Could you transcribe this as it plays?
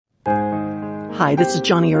Hi, this is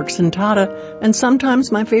Joni Eareckson Tada, and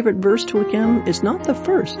sometimes my favorite verse to a hymn is not the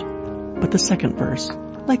first, but the second verse,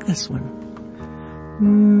 like this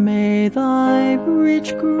one. May thy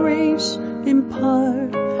rich grace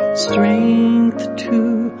impart strength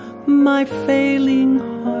to my failing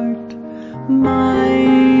heart,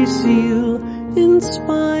 my zeal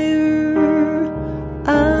inspire,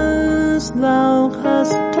 as thou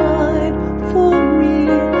hast died for me.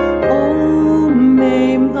 Oh,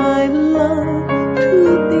 may my love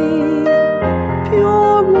to thee,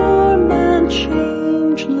 pure, warm, and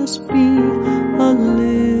changeless be, a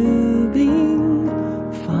living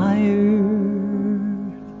fire.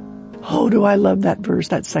 Oh, do I love that verse,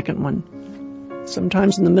 that second one.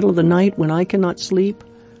 Sometimes in the middle of the night when I cannot sleep,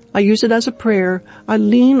 I use it as a prayer. I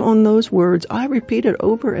lean on those words. I repeat it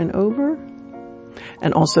over and over.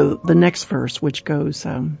 And also the next verse, which goes,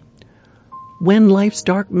 when life's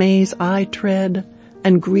dark maze I tread,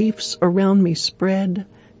 and griefs around me spread,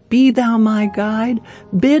 be thou my guide,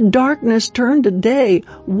 bid darkness turn to day,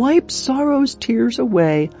 wipe sorrow's tears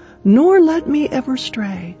away, nor let me ever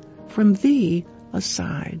stray from thee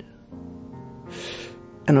aside.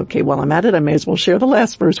 And okay, while I'm at it, I may as well share the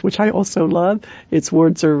last verse, which I also love. Its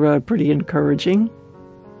words are pretty encouraging.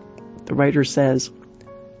 The writer says,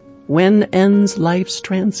 when ends life's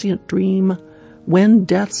transient dream, when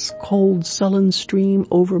death's cold sullen stream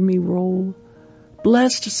over me roll,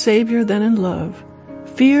 blessed Savior then in love,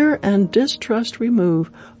 fear and distrust remove,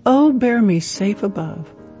 oh, bear me safe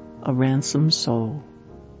above a ransomed soul.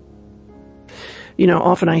 You know,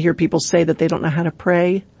 often I hear people say that they don't know how to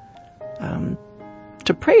pray.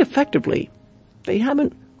 To pray effectively, they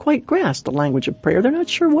haven't quite grasped the language of prayer. They're not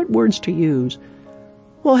sure what words to use.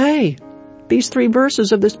 Well, hey, these 3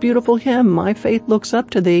 verses of this beautiful hymn, My Faith Looks Up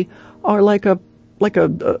to Thee, are like a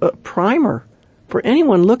primer for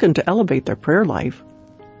anyone looking to elevate their prayer life.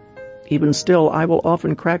 Even still, I will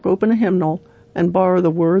often crack open a hymnal and borrow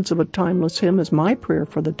the words of a timeless hymn as my prayer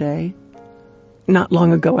for the day. Not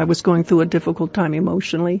long ago, I was going through a difficult time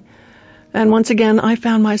emotionally, and once again, I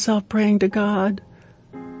found myself praying to God.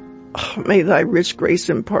 Oh, may thy rich grace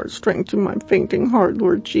impart strength to my fainting heart,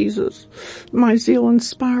 Lord Jesus. My zeal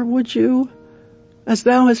inspire, would you? As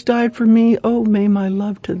thou hast died for me, oh, may my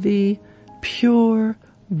love to thee pure,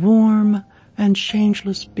 warm, and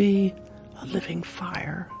changeless be, a living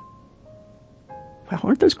fire. Well,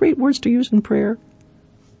 aren't those great words to use in prayer?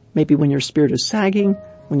 Maybe when your spirit is sagging,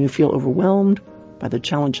 when you feel overwhelmed by the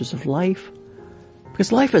challenges of life.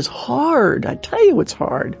 Because life is hard. I tell you it's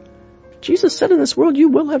hard. Jesus said in this world you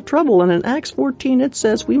will have trouble, and in Acts 14 it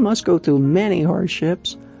says we must go through many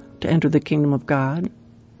hardships to enter the kingdom of God.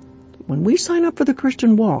 When we sign up for the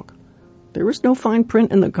Christian walk, there is no fine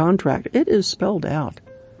print in the contract. It is spelled out.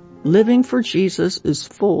 Living for Jesus is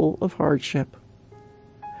full of hardship.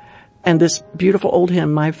 And this beautiful old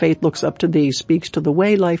hymn, My Faith Looks Up to Thee, speaks to the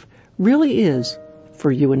way life really is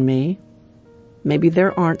for you and me. Maybe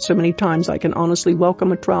there aren't so many times I can honestly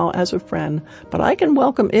welcome a trial as a friend, but I can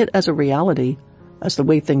welcome it as a reality, as the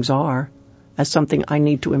way things are, as something I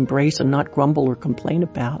need to embrace and not grumble or complain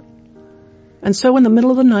about. And so in the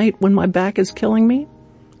middle of the night when my back is killing me,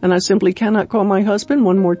 and I simply cannot call my husband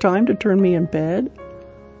one more time to turn me in bed,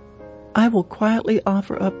 I will quietly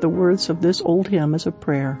offer up the words of this old hymn as a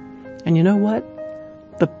prayer. And you know what?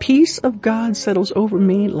 The peace of God settles over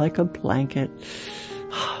me like a blanket.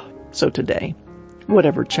 So today,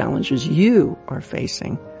 whatever challenges you are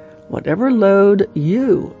facing, whatever load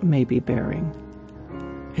you may be bearing,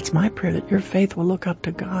 it's my prayer that your faith will look up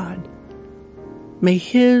to God. May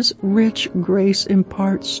His rich grace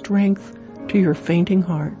impart strength to your fainting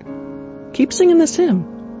heart. Keep singing this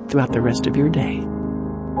hymn throughout the rest of your day.